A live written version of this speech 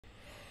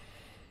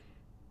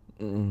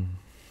Mm.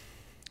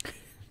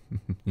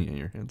 Yeah,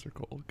 your hands are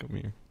cold. Come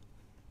here.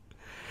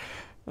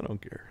 I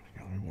don't care.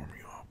 Here, let me warm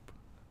you up.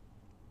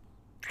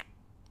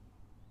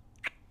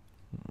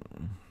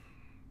 Mm.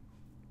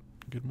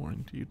 Good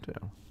morning to you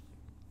too.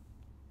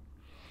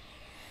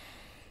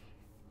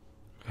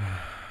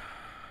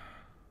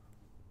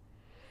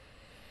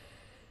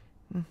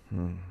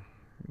 Mm-hmm.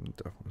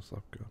 Definitely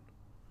slept good.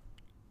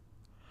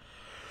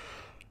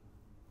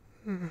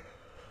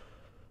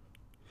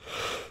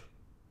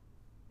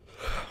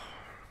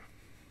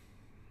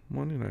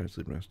 Monday night of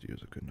sleep next to you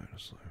is a good night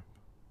of sleep.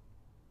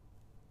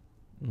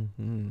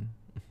 Mm-hmm.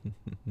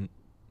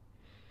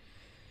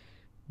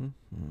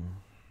 Mm-hmm.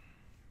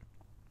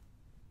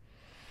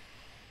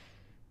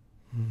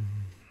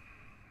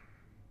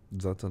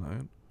 Is that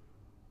tonight?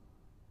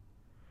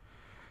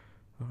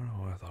 I don't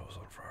know. I thought it was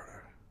on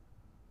Friday.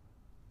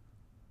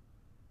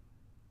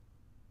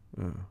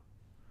 Yeah.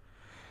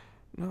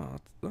 No,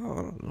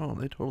 no.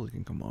 They totally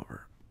can come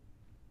over.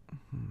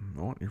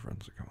 I want your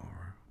friends to come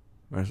over.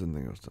 I just didn't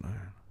think it was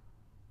tonight.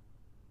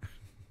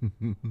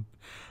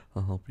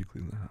 I'll help you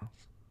clean the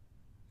house.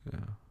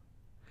 Yeah.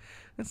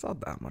 It's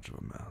not that much of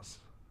a mess.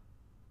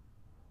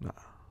 Nah.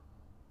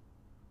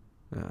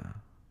 Yeah.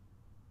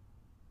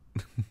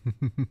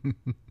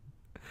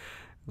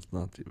 It's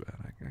not too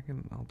bad.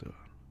 I'll do it.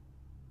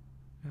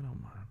 I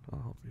don't mind.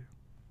 I'll help you.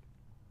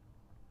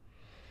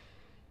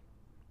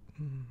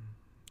 Mm.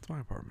 It's my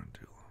apartment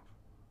too,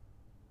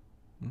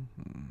 love.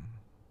 Mm-hmm.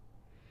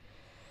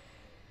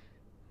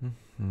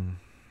 Mm-hmm.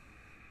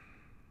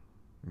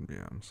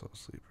 Yeah, I'm so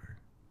sleepy.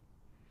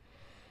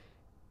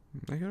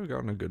 I could have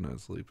gotten a good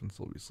night's sleep and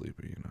still be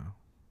sleepy, you know.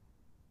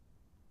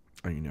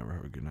 And you never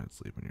have a good night's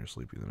sleep and you're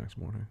sleepy the next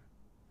morning.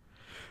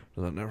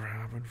 Does that never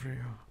happen for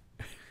you?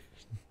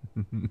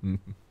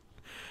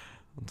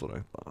 That's what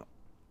I thought.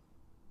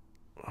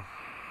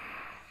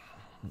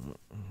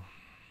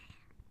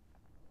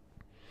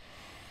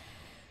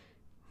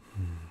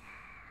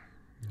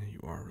 Yeah,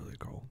 you are really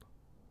cold.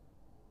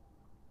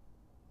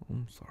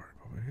 I'm sorry,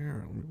 Papa.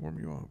 Here, let me warm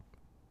you up.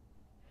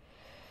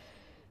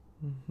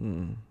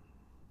 Mm-hmm.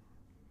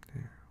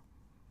 Here.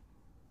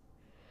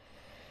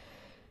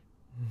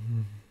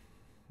 Mm-hmm.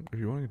 If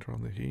you want to turn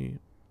on the heat,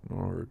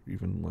 or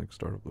even like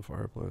start up the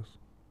fireplace.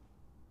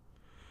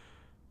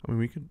 I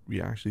mean,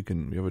 we actually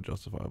can, we have a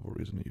justifiable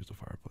reason to use the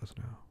fireplace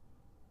now.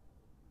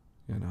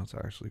 Yeah, now it's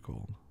actually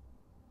cold.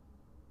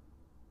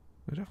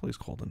 It definitely is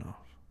cold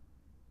enough.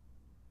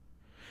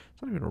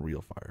 It's not even a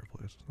real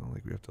fireplace. It's not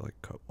like we have to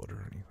like cut wood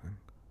or anything.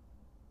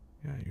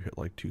 Yeah, you hit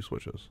like two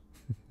switches.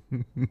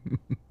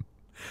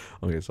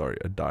 Okay, sorry,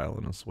 a dial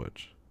and a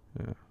switch.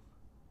 Yeah,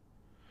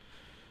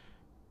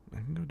 I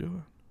can go do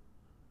it.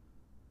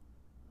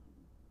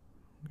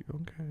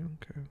 Okay,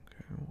 okay,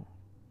 okay. Well,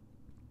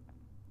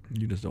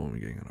 you just don't want me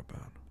getting out of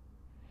bed.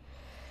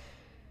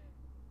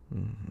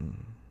 Mm-hmm.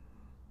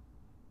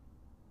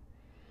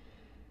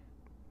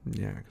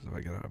 Yeah, because if I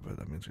get out of bed,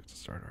 that means we have to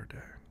start our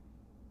day.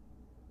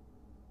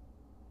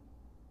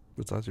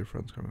 Besides your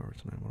friends coming over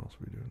tonight, what else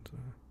are we doing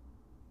today?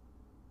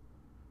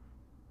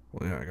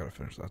 Well, yeah, I gotta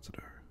finish that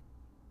today.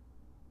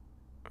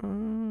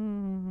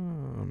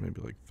 Maybe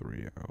like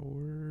 3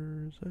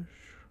 hours ish.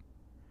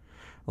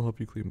 I'll help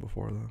you clean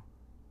before though.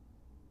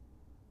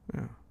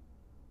 Yeah,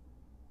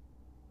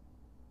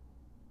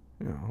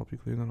 yeah. I'll help you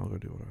clean, then I'll go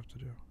do what I have to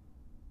do.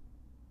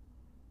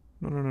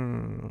 No, no, no,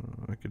 no, no,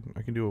 no.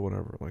 I can do it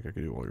whenever. Like I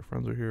can do it while your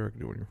friends are here. I can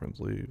do it when your friends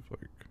leave.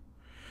 Like,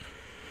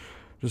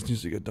 just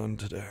needs to get done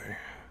today.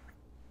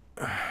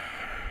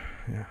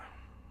 Yeah.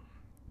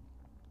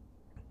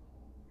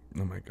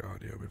 Oh my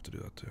god. Yeah, we have to do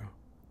that too.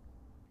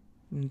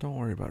 Don't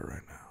worry about it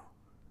right now.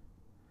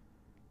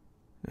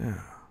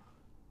 Yeah.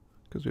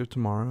 Because we have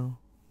tomorrow.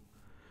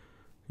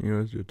 You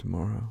always do it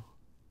tomorrow.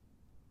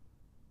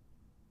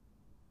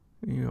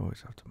 You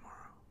always have tomorrow.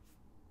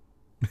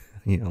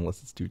 Yeah,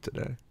 unless it's due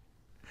today.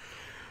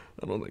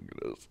 I don't think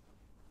it is.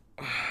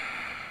 No,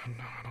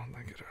 I don't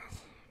think it is.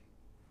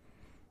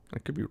 I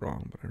could be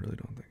wrong, but I really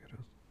don't think it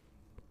is.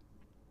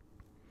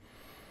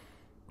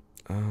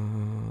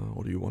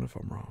 What do you want if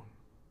I'm wrong?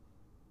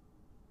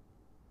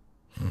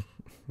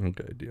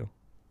 Okay, deal.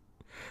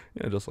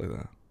 Yeah, just like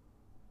that.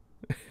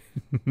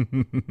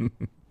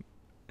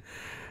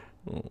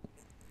 Well,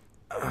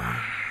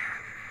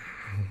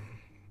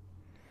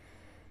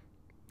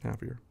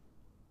 happier.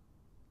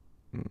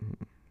 Mm-hmm.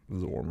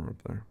 Is it warmer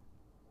up there?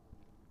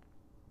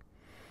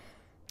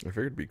 I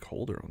figured it'd be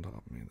colder on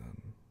top of me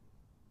then.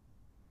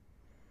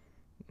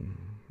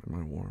 Am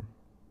I warm?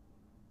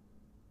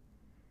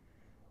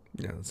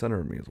 Yeah, the center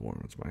of me is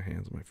warm. It's my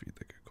hands and my feet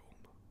that get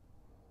cold.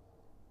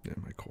 Yeah,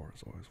 my core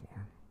is always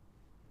warm.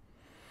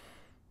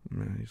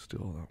 Man, you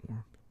steal all that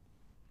warmth.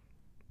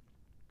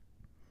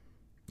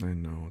 I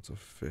know it's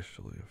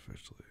officially.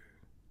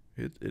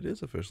 It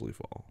is officially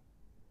fall.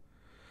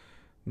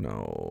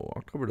 No,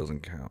 October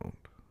doesn't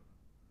count.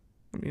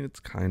 I mean, it's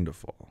kind of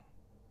fall.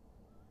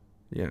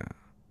 Yeah,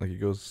 like it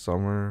goes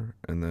summer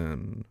and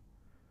then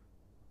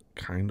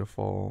kind of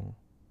fall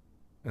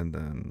and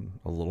then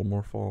a little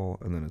more fall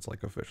and then it's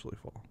like officially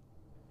fall.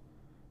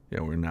 Yeah,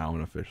 we're now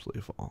in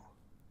officially fall.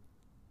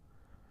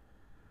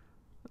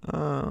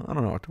 I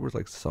don't know. October's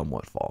like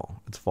somewhat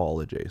fall. It's fall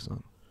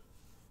adjacent.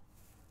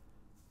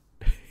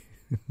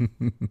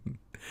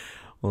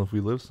 Well, if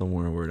we live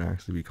somewhere where it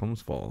actually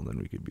becomes fall, then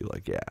we could be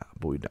like, yeah,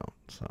 but we don't.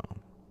 So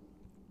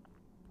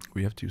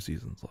we have 2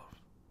 seasons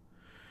left.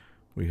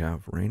 We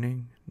have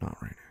raining, not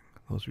raining.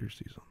 Those are your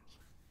seasons.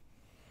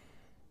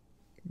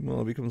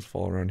 Well, it becomes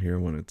fall around here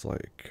when it's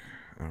like,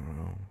 I don't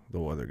know, the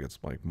weather gets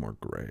like more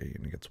gray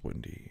and it gets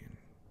windy.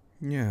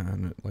 Yeah,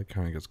 and it like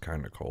kind of gets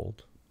kind of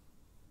cold.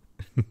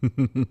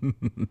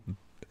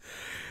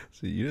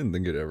 So you didn't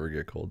think it'd ever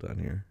get cold down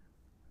here?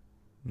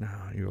 No,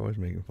 you're always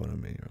making fun of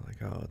me. You're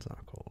like, oh, it's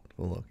not cold.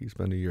 Well, look, you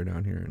spend a year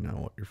down here and now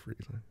what? You're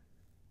freezing.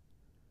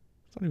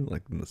 It's not even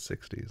like in the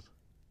 60s.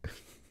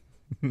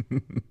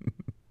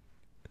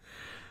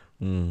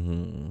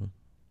 Mm-hmm.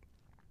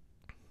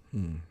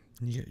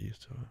 You get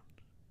used to it.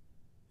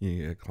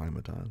 You get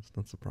acclimatized.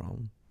 That's the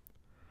problem.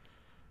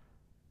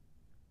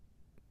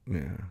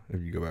 Yeah,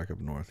 if you go back up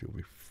north, you'll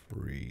be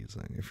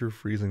freezing. If you're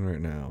freezing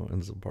right now in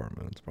this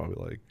apartment, it's probably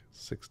like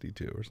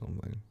 62 or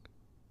something.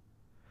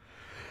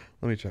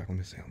 Let me check. Let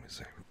me see.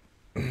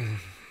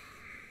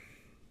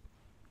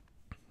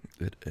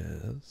 It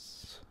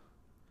is.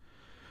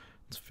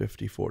 It's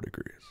 54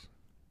 degrees,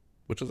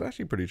 which is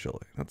actually pretty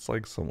chilly. That's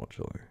like somewhat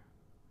chilly.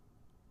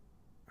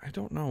 I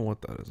don't know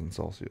what that is in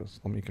Celsius.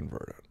 Let me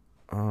convert it.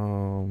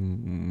 All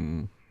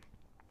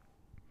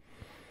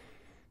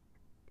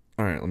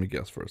right, let me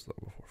guess first though.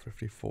 Before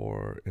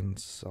 54 in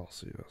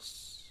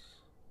Celsius.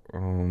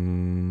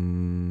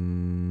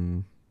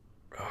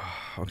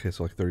 Okay,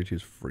 so like 32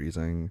 is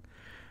freezing.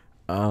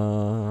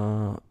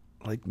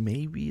 Like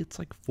maybe it's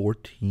like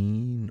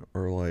 14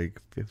 or like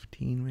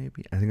 15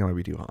 maybe. I think that might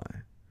be too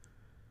high.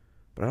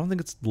 But I don't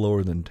think it's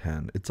lower than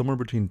 10. It's somewhere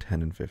between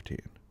 10 and 15.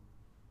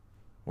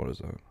 What is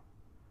that?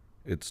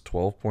 It's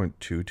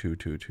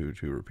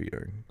 12.22222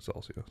 repeating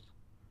Celsius.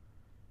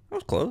 That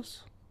was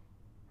close.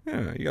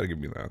 Yeah, you gotta give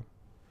me that.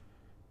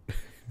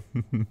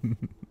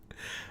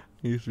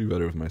 I used to be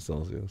better with my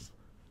Celsius.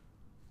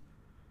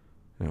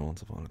 Yeah,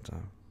 once upon a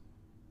time.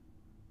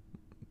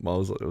 Well, I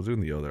was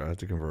doing the other. I had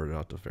to convert it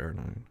out to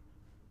Fahrenheit.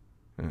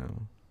 Yeah.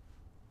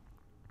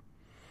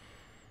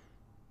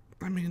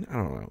 I mean, I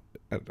don't know.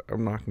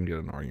 I'm not going to get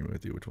an argument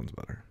with you which one's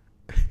better.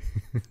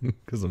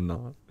 Because I'm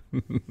not.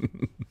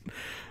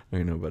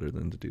 I know better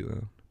than to do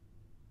that.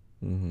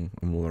 I'm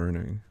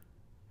learning.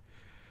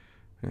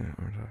 Yeah,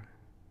 aren't I?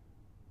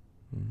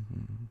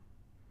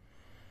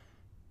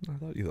 I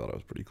thought you thought I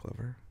was pretty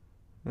clever.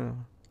 Yeah.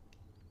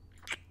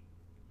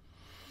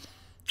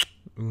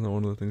 Isn't that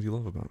one of the things you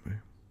love about me?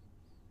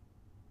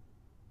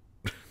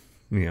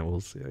 Yeah,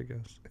 we'll see, I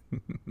guess.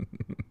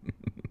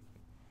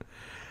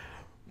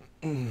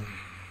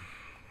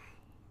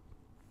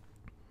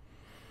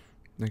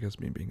 I guess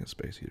me being a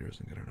space heater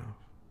isn't good enough.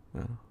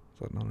 No, is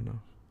that not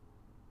enough?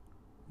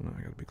 No,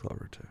 I gotta be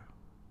clever too.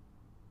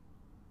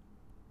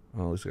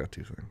 Well, at least I got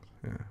 2 things.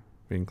 Yeah,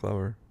 being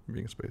clever, and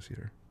being a space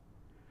heater.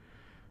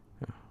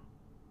 Yeah.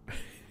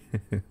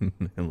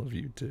 I love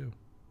you too.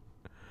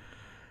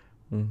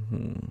 Yeah,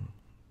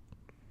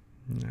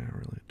 I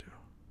really do.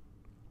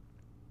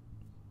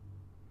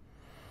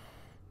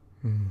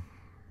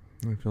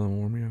 Are you feeling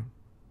warm yet?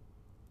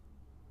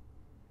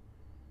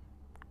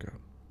 Good.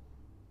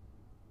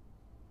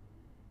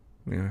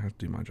 Yeah, I have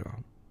to do my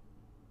job.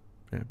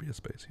 Yeah, be a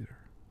space heater.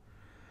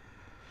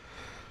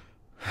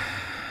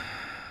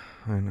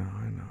 I know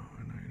you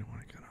don't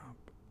want to get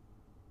up.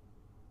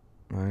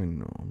 I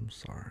know, I'm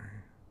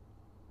sorry.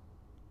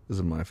 Is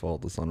it my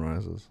fault the sun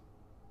rises?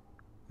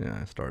 Yeah,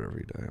 I start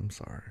every day, I'm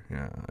sorry.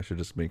 Yeah, I should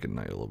just make it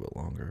night a little bit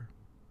longer.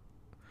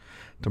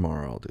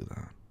 Tomorrow I'll do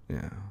that.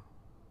 Yeah.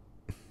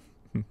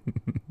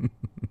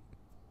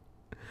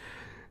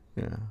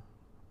 Yeah.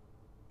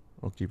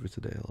 I'll keep it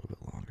today a little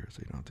bit longer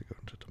so you don't have to go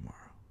into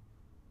tomorrow.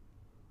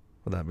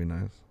 Would that be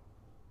nice?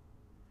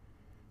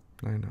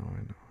 I know,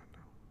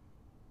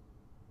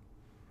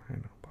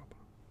 Papa.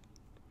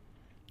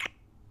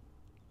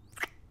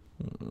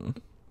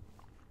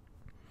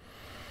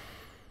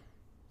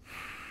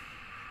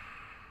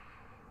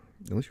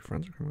 At least your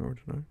friends are coming over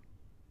tonight.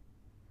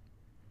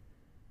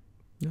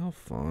 How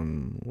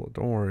fun. Well,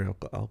 don't worry,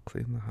 I'll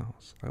clean the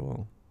house. I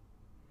will.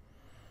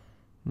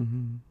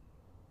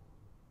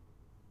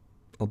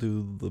 I'll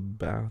do the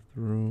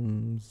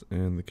bathrooms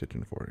and the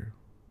kitchen for you.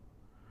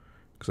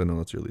 Because I know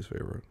that's your least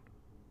favorite.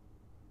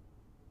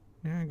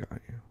 Yeah, I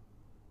got you.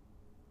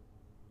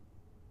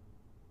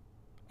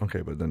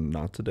 Okay, but then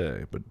not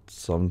today, but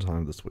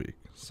sometime this week.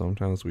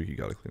 Sometime this week you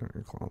gotta clean out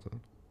your closet.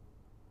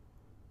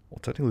 Well,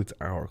 technically it's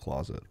our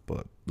closet,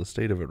 but the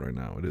state of it right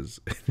now, it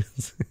is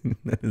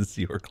that is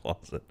your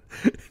closet.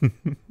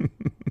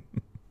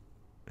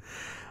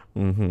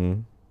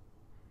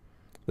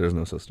 There's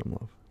no system,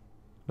 love.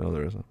 No,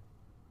 there isn't.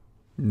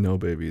 No,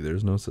 baby,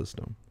 there's no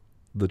system.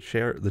 The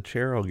chair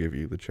I'll give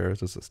you, the chair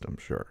is a system,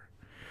 sure.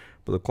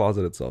 But the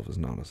closet itself is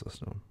not a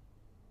system.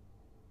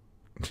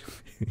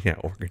 Yeah,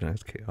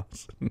 organized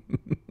chaos.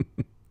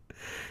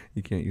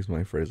 You can't use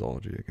my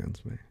phraseology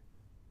against me.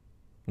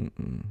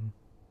 Mm-mm.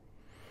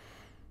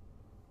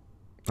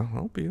 I'll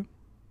help you.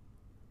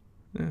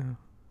 Yeah.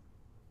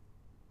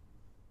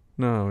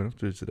 No, we don't have to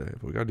do it today,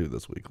 but we gotta do it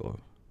this week,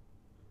 love.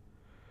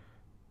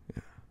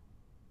 Yeah.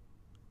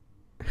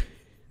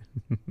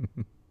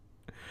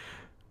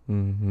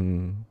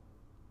 Mm-hmm.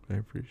 I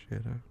appreciate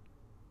it.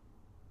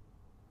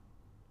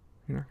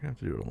 You're not gonna have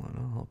to do it alone.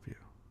 I'll help you.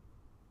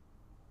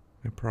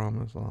 I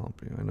promise I'll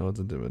help you. I know it's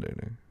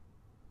intimidating.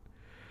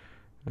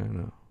 I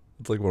know.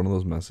 It's like one of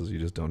those messes you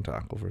just don't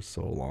tackle for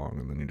so long,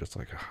 and then you're just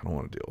like, "Ah, I don't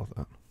want to deal with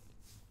that."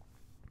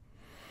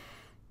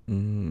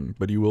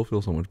 But you will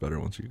feel so much better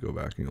once you go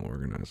back and you'll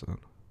organize it.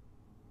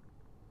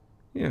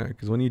 Yeah,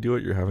 because when you do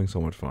it, you're having so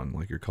much fun.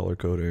 Like you're color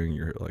coding,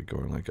 you're like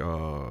going like,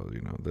 oh,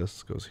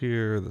 this goes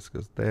here, this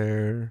goes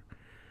there.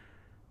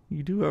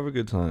 You do have a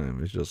good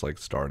time. It's just like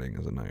starting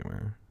is a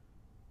nightmare.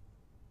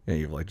 Yeah,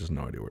 you have like just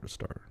no idea where to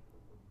start.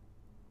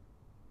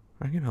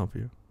 I can help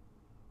you.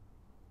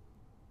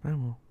 I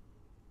will.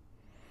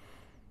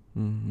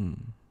 Mm-hmm.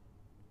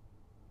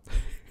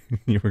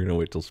 You were gonna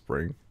wait till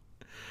spring.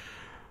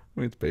 I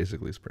mean, it's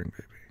basically spring,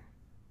 baby.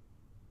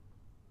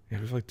 Yeah,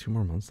 we have like 2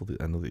 more months till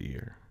the end of the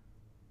year.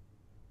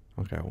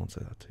 Okay, I won't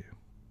say that to you.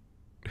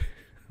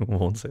 I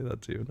won't say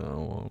that to you. No, I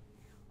won't.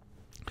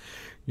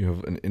 You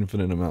have an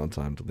infinite amount of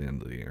time till the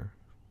end of the year.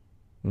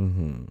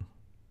 Mm-hmm.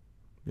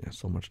 Yeah,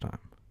 so much time.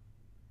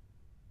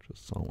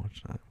 Just so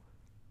much time.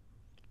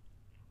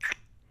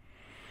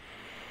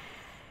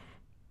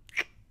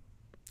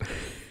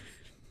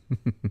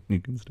 You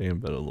can stay in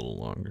bed a little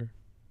longer.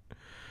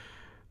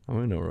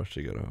 I'm in no rush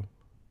to get up.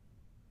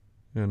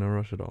 Yeah, no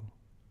rush at all.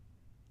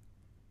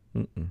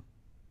 Mm-mm.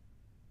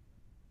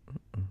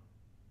 Mm-mm.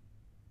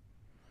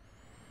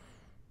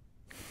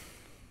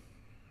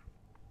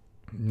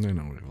 I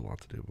know we have a lot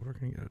to do, but we're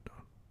gonna get it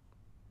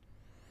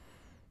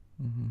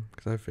done.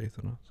 Because I have faith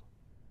in us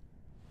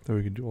that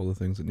we can do all the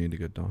things that need to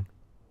get done.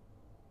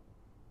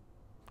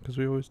 Because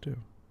we always do.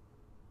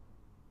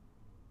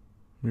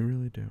 We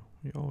really do.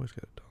 We always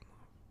get it done.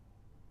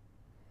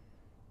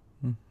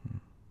 Mm-hmm.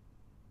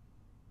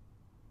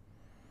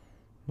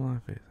 Well, I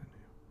have faith in you.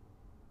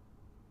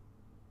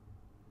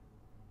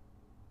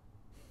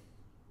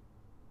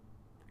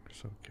 You're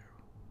so cute.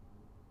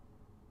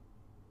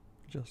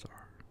 You just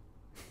are.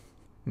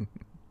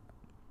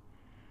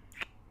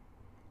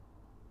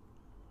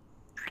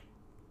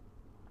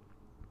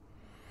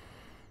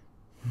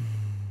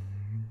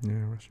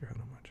 Yeah, rest your head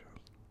on my chest.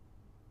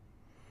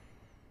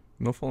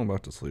 No falling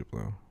back to sleep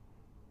though,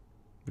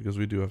 because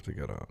we do have to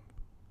get up.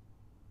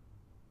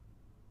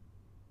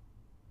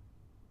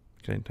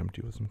 Can I tempt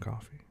you with some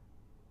coffee?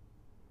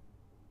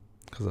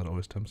 Because that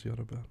always tempts you out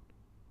of bed.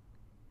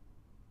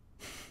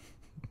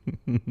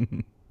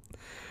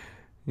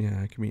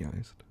 Yeah, it can be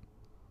iced.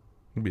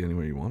 It can be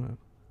anywhere you want it.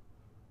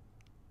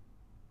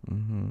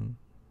 Mm-hmm.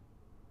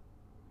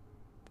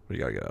 But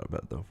you gotta get out of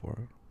bed though for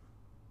it.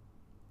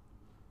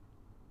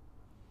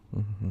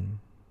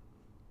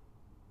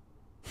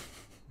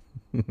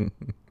 Mm-hmm.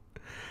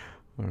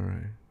 All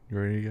right, you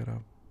ready to get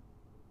up?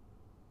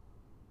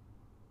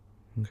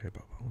 Okay,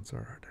 Bubba. Let's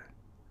start our day.